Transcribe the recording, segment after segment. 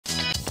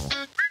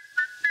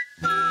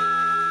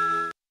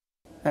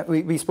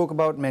We spoke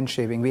about men's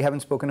shaving. We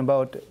haven't spoken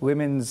about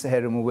women's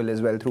hair removal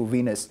as well through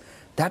Venus.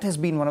 That has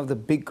been one of the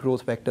big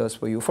growth vectors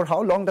for you. For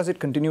how long does it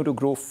continue to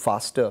grow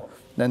faster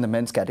than the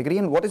men's category,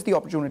 and what is the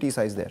opportunity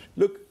size there?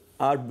 Look,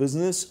 our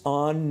business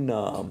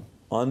on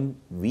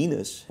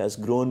Venus has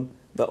grown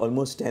by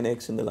almost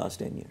 10x in the last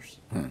 10 years.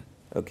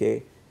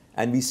 Okay,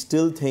 and we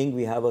still think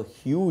we have a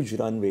huge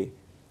runway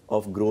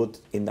of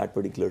growth in that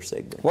particular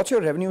segment. What's your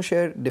revenue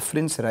share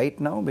difference right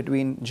now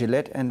between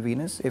Gillette and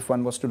Venus, if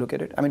one was to look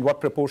at it? I mean, what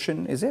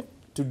proportion is it?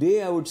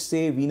 Today, I would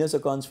say Venus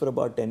accounts for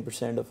about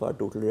 10% of our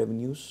total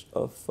revenues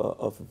of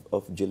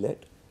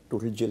Gillette,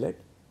 total Gillette.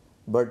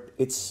 But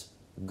it's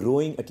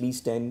growing at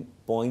least 10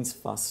 points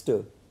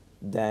faster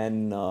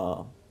than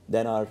our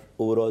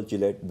overall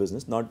Gillette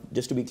business. Not,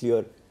 just to be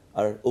clear,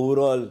 our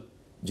overall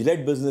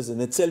Gillette business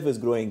in itself is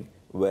growing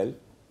well,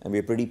 and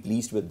we're pretty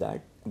pleased with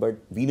that. But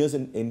Venus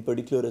in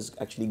particular is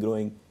actually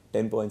growing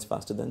 10 points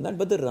faster than that.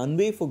 But the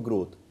runway for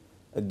growth,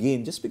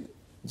 again, just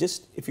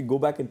if you go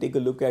back and take a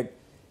look at,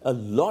 a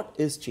lot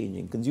is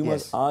changing.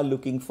 Consumers are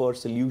looking for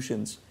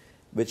solutions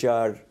which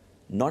are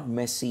not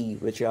messy,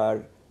 which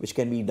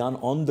can be done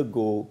on the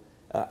go,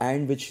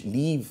 and which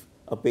leave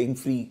a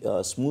pain-free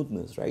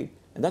smoothness, right?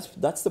 And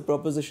that's the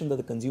proposition that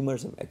the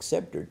consumers have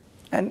accepted.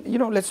 And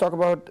let's talk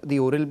about the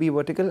Oral-B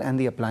vertical and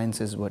the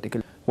appliances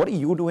vertical. What are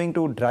you doing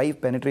to drive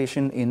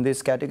penetration in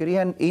this category,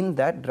 and in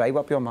that drive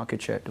up your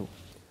market share too?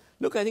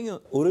 Look, I think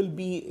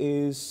Oral-B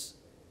is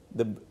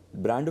the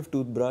brand of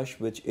toothbrush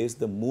which is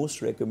the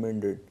most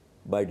recommended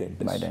by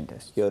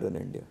dentists here in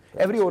India.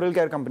 Right? Every oral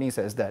care company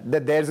says that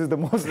theirs is the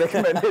most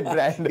recommended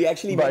brand. We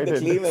actually make the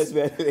claim as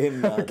well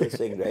in this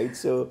thing, right?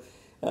 So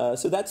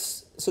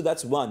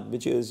that's one,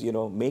 which is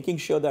making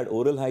sure that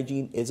oral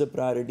hygiene is a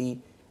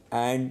priority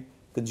and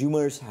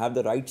consumers have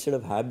the right set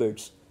of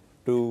habits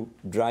to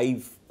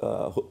drive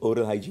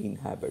oral hygiene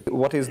habit.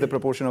 What is the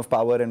proportion of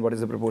power and what is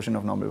the proportion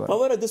of normal one?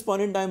 Power at this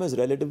point in time is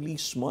relatively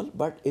small,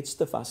 but it's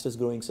the fastest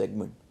growing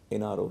segment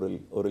in our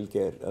oral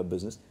care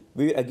business.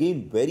 We're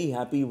again very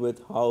happy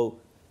with how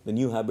the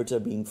new habits are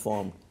being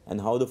formed and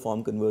how the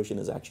form conversion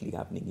is actually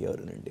happening here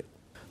in India.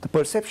 The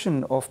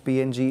perception of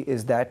P&G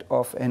is that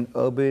of an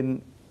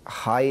urban,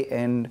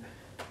 high-end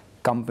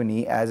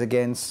company as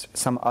against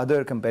some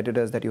other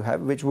competitors that you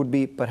have, which would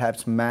be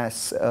perhaps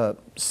mass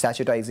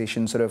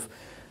sachetization, sort of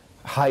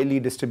highly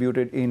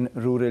distributed in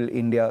rural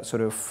India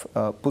sort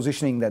of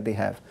positioning that they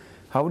have.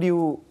 How do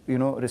you,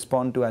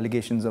 respond to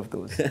allegations of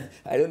those?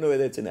 I don't know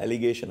whether it's an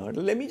allegation or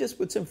not. Let me just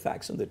put some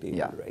facts on the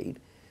table, right?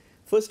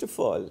 First of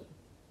all,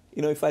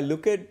 if I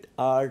look at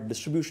our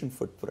distribution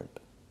footprint,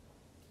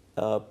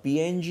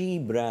 P&G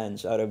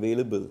brands are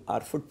available.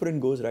 Our footprint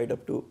goes right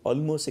up to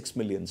almost 6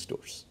 million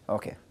stores.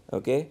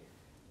 Okay.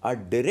 Our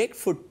direct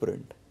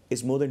footprint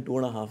is more than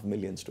 2.5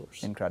 million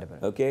stores. Incredible.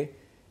 Okay.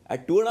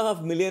 At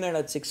 2.5 million and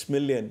at 6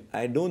 million,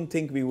 I don't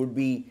think we would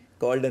be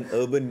called an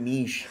urban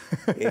niche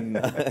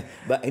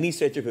by any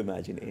stretch of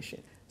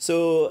imagination.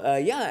 So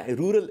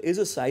rural is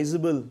a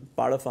sizable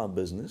part of our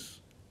business.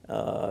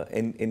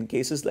 In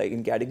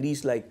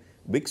categories like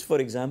Vicks, for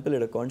example,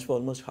 it accounts for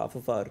almost half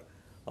of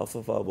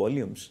our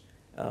volumes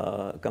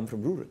come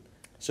from rural.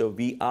 So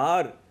we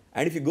are,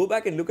 and if you go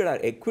back and look at our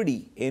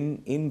equity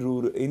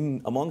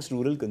amongst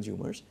rural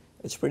consumers,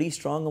 it's pretty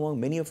strong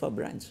among many of our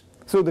brands.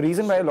 So the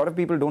reason why a lot of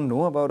people don't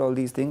know about all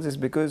these things is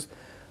because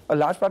a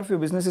large part of your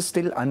business is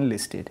still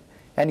unlisted.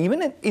 And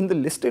even in the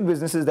listed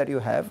businesses that you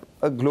have,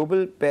 a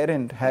global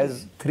parent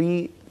has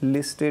 3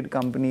 listed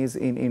companies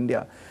in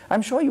India.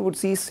 I'm sure you would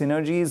see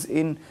synergies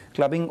in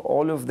clubbing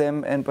all of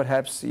them and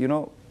perhaps,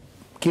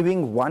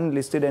 giving one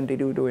listed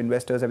entity to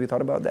investors. Have you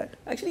thought about that?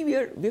 Actually,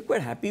 we're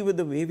quite happy with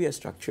the way we are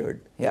structured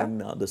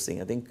in this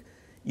thing. I think,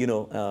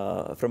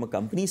 from a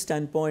company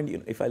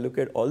standpoint, if I look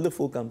at all the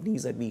 4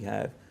 companies that we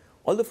have,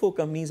 all the 4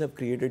 companies have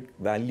created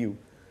value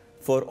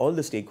for all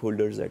the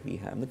stakeholders that we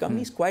have. The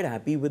company is quite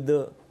happy with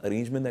the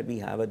arrangement that we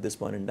have at this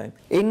point in time.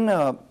 In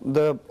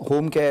the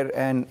home care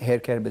and hair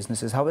care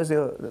businesses, how has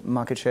your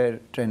market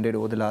share trended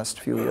over the last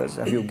few years?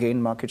 Have you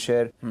gained market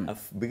share? Our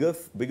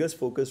biggest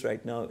focus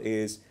right now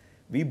is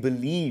we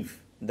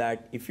believe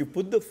that if you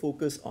put the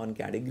focus on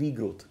category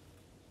growth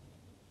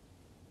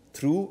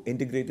through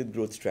integrated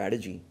growth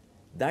strategy,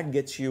 that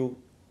gets you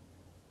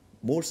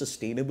more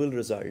sustainable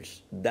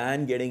results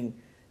than getting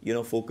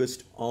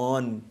focused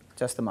on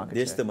just the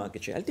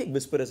market share. I'll take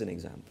Whisper as an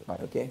example.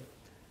 Okay,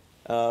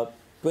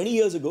 20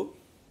 years ago,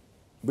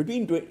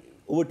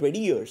 over 20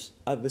 years,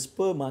 our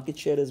Whisper market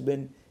share has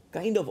been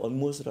kind of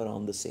almost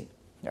around the same.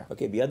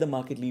 Okay, we are the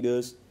market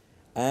leaders,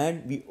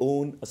 and we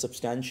own a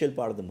substantial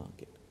part of the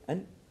market,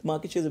 and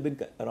market shares have been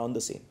around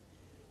the same.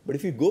 But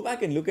if you go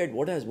back and look at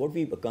what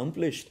we've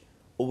accomplished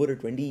over a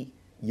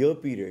 20-year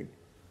period,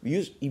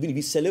 we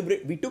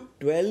took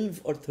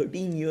 12 or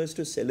 13 years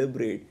to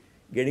celebrate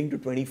getting to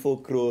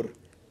 24 crore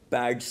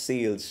pad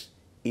sales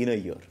in a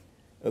year,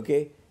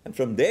 okay? And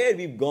from there,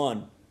 we've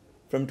gone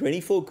from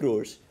 24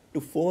 crores to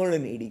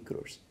 480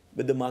 crores,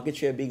 with the market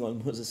share being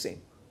almost the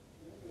same.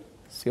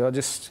 So you're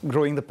just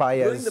growing the pie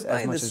as much as you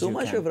can. There's so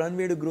much of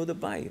runway to grow the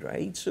pie,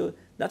 right? So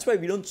that's why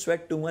we don't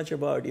sweat too much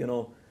about,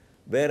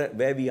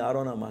 where we are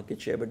on our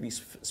market share, but we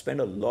spend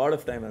a lot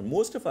of time, and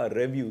most of our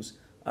reviews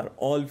are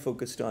all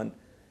focused on,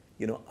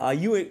 are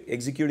you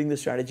executing the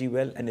strategy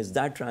well, and is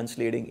that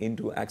translating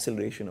into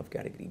acceleration of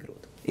category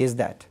growth? Is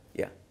that?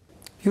 Yeah.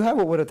 You have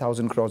over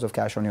 1,000 crores of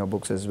cash on your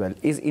books as well.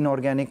 Is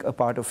inorganic a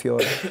part of your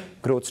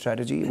growth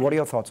strategy? What are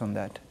your thoughts on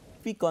that?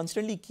 We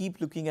constantly keep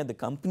looking at the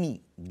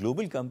company,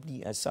 global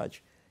company as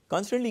such,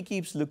 constantly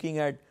keeps looking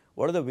at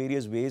what are the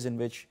various ways in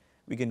which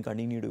we can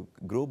continue to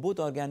grow both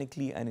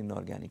organically and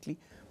inorganically.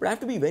 But I have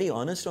to be very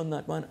honest on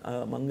that one,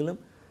 Mangalam,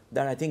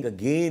 that I think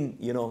again,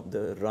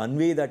 the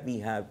runway that we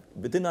have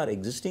within our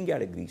existing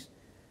categories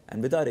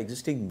and with our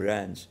existing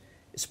brands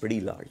is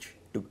pretty large.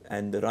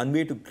 And the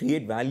runway to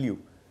create value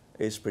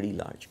is pretty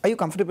large. Are you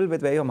comfortable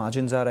with where your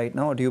margins are right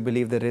now, or do you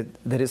believe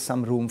there is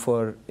some room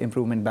for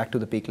improvement back to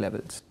the peak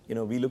levels?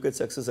 We look at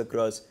success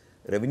across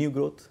revenue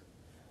growth,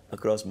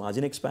 across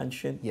margin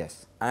expansion,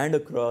 yes, and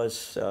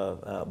across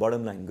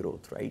bottom line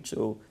growth, right?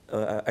 So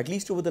at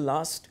least over the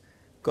last,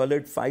 call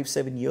it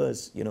 5-7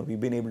 years, we've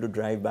been able to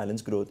drive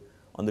balanced growth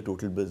on the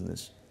total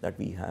business that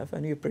we have,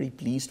 and we're pretty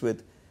pleased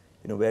with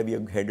where we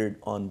are headed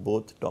on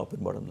both top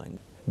and bottom line.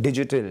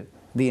 Digital,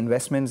 the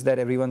investments that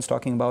everyone's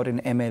talking about in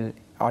ML,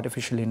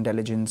 artificial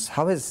intelligence,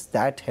 how has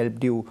that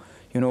helped you,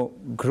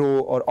 grow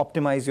or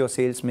optimize your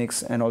sales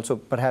mix and also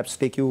perhaps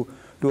take you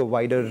to a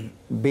wider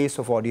base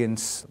of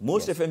audience?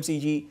 Most yes.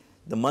 FMCG,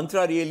 the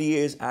mantra really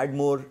is add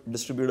more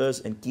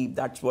distributors and keep.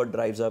 That's what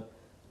drives up.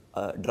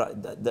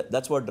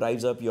 That's what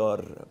drives up your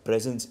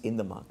presence in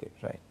the market.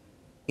 Right.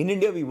 In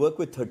India, we work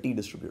with 30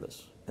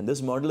 distributors, and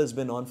this model has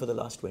been on for the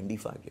last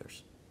 25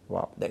 years.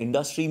 Wow. The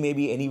industry may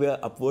be anywhere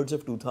upwards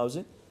of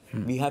 2,000.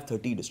 We have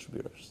 30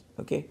 distributors.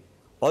 Okay.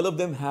 All of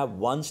them have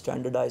one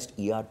standardized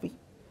ERP.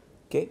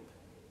 Okay.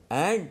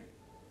 And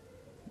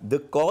the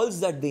calls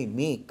that they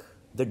make,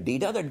 the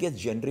data that gets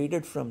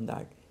generated from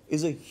that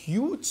is a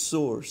huge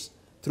source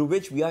through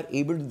which we are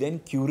able to then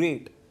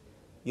curate,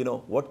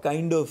 what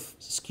kind of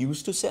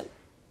SKUs to sell,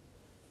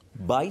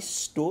 by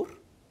store,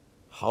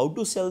 how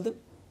to sell them,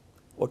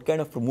 what kind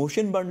of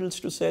promotion bundles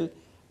to sell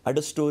at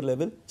a store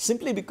level,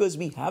 simply because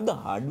we have the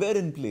hardware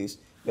in place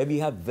where we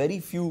have very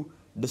few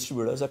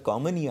distributors, a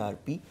common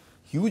ERP,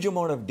 huge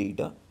amount of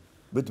data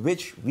with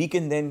which we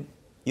can then,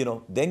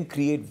 then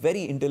create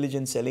very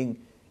intelligent selling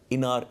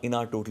in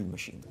our total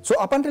machine. So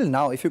up until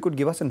now, if you could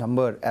give us a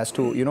number as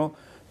to,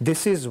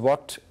 this is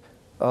what,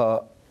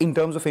 in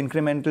terms of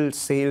incremental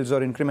sales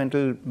or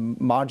incremental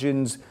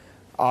margins,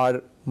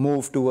 our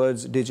move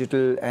towards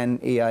digital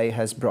and AI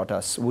has brought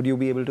us. Would you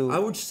be able to? I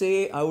would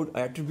say I would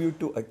attribute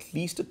to at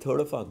least a third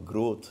of our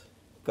growth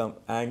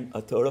and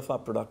a third of our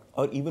product,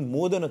 or even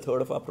more than a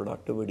third of our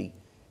productivity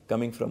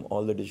coming from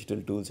all the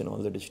digital tools and all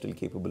the digital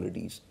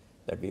capabilities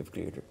that we have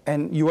created.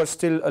 And you are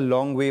still a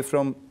long way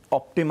from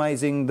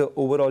optimizing the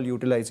overall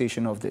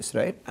utilization of this,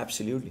 right?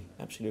 Absolutely,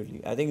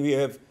 absolutely. I think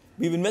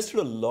we've invested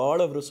a lot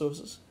of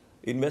resources,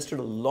 invested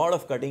a lot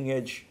of cutting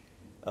edge,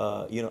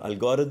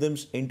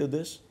 algorithms into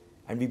this,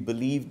 and we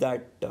believe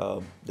that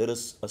there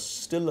is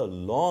still a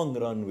long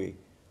runway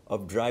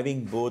of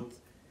driving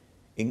both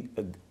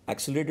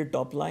accelerated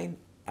top line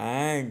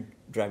and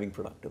driving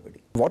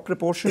productivity. What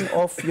proportion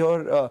of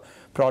your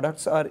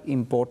products are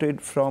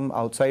imported from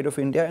outside of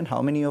India, and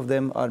how many of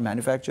them are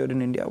manufactured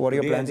in India? What are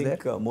your plans there? I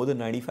think more than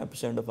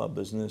 95% of our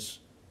business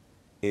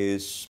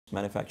is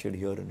manufactured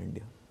here in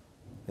India.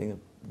 I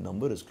think the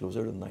number is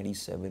closer to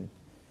 97%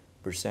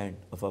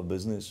 of our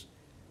business,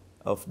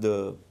 of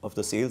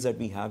the sales that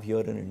we have here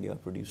in India, are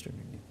produced in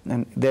India.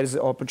 And there's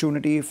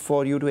opportunity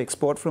for you to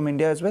export from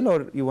India as well,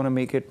 or you want to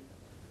make it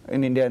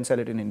in India and sell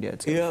it in India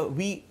itself? Yeah,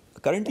 we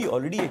currently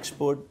already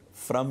export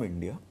from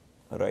India,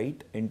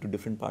 right, into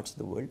different parts of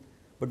the world.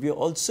 But we are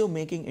also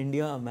making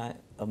India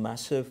a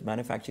massive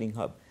manufacturing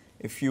hub.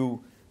 If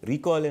you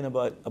recall, in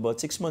about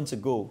 6 months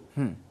ago,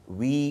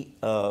 we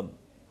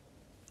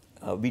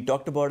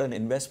talked about an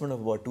investment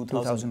of about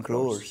 2,000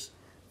 crores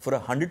for a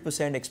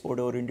 100%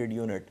 export-oriented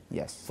unit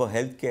for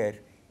healthcare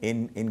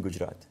in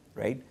Gujarat,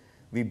 right?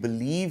 We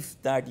believe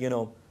that,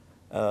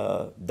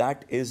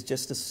 that is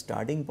just a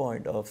starting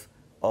point of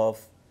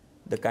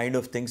the kind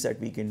of things that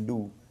we can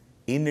do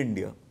in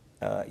India,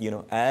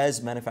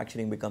 as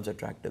manufacturing becomes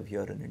attractive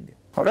here in India.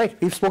 All right,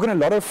 we've spoken a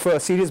lot of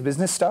serious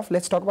business stuff.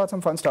 Let's talk about some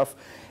fun stuff.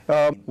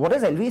 What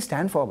does LV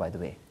stand for, by the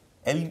way?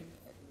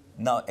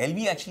 Now,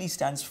 LV actually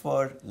stands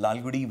for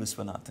Lalgudi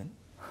Viswanathan.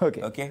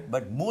 Okay. Okay,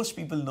 but most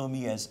people know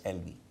me as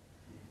LV.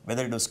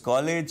 Whether it was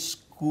college,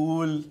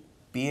 school,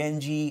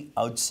 PNG,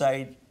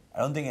 outside, I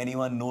don't think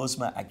anyone knows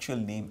my actual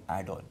name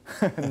at all.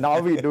 Now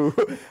we do.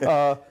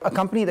 A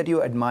company that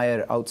you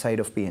admire outside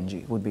of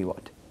PNG would be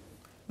what?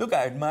 Look,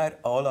 I admire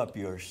all our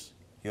peers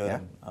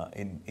here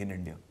in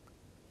India,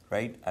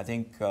 right? I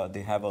think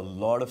they have a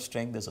lot of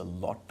strength. There's a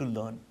lot to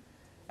learn.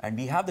 And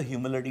we have the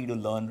humility to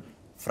learn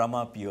from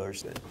our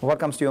peers. What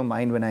comes to your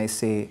mind when I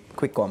say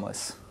quick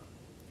commerce?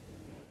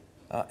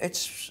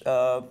 It's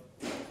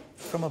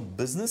from a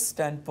business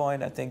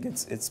standpoint, I think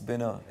it's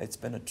been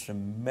a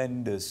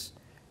tremendous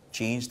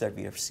change that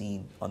we have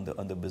seen on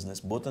the business,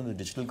 both on the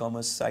digital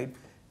commerce side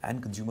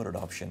and consumer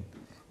adoption.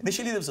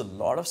 Initially, there was a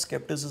lot of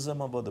skepticism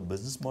about the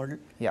business model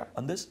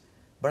on this.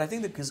 But I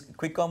think the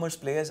quick commerce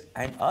players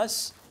and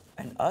us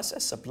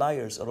as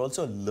suppliers are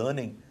also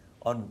learning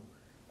on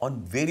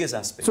various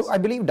aspects. So I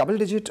believe double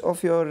digit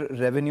of your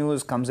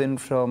revenues comes in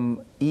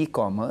from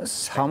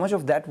e-commerce. How much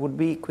of that would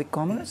be quick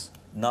commerce?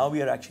 Now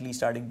we are actually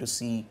starting to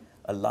see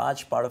a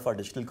large part of our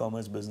digital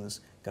commerce business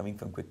coming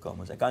from quick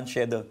commerce. I can't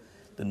share the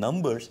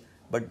numbers,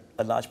 but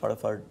a large part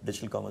of our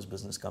digital commerce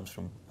business comes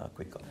from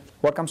quick commerce.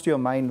 What comes to your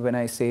mind when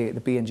I say the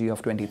P&G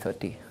of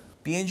 2030?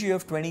 P&G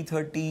of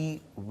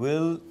 2030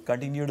 will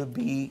continue to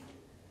be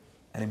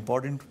an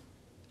important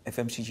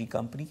FMCG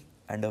company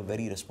and a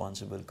very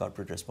responsible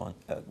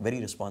very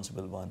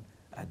responsible one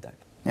at that.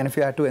 And if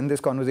you had to end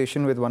this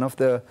conversation with one of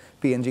the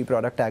P&G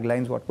product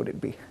taglines, what would it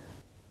be?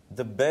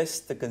 The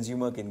best the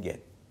consumer can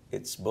get.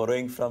 It's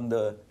borrowing from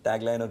the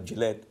tagline of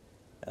Gillette,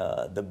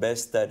 the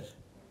best that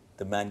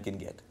the man can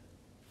get.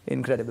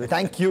 Incredible.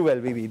 Thank you,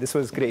 LVB. This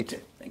was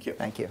great. Thank you.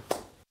 Thank you.